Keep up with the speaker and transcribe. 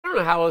don't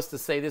know how else to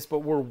say this, but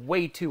we're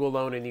way too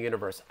alone in the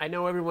universe. I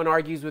know everyone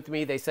argues with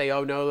me. They say,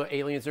 oh no, the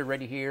aliens are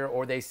already here.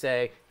 Or they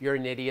say, you're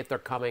an idiot, they're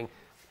coming.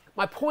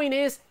 My point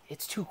is,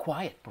 it's too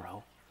quiet,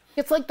 bro.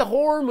 It's like the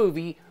horror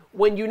movie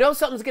when you know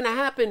something's going to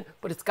happen,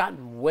 but it's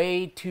gotten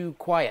way too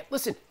quiet.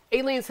 Listen,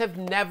 aliens have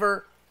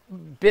never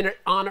been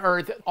on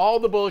Earth. All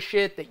the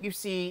bullshit that you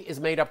see is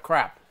made up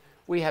crap.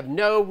 We have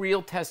no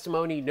real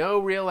testimony, no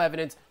real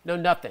evidence, no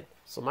nothing.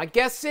 So my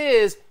guess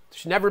is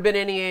there's never been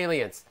any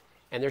aliens.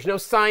 And there's no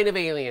sign of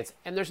aliens.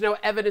 And there's no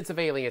evidence of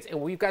aliens. And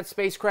we've got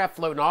spacecraft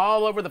floating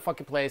all over the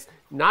fucking place,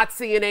 not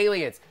seeing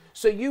aliens.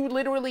 So you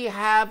literally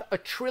have a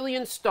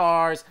trillion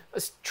stars,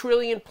 a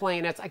trillion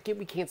planets. I get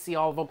we can't see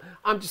all of them.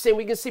 I'm just saying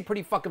we can see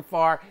pretty fucking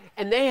far.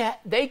 And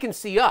they can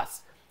see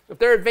us. If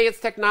they're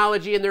advanced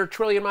technology and they're a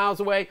trillion miles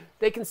away,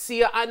 they can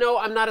see. I know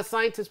I'm not a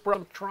scientist, but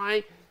I'm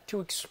trying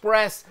to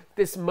express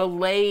this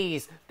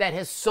malaise that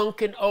has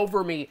sunken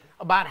over me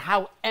about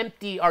how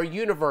empty our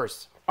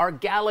universe, our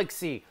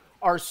galaxy,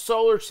 our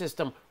solar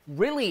system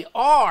really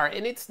are.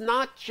 And it's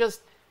not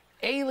just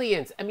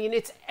aliens. I mean,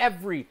 it's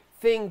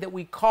everything that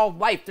we call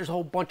life. There's a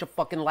whole bunch of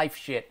fucking life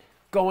shit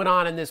going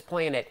on this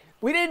planet.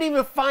 We didn't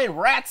even find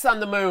rats on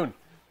the moon.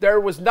 There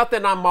was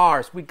nothing on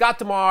Mars. We got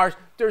to Mars.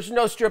 There's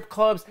no strip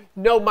clubs,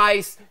 no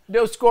mice,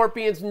 no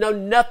scorpions, no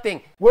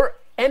nothing. We're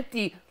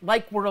empty,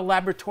 like we're a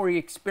laboratory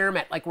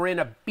experiment, like we're in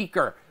a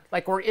beaker,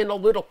 like we're in a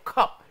little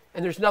cup,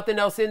 and there's nothing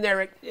else in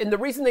there. And the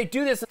reason they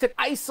do this is to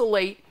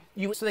isolate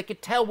you so they can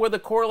tell where the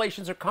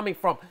correlations are coming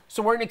from.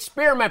 So we're an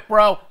experiment,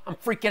 bro. I'm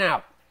freaking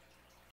out.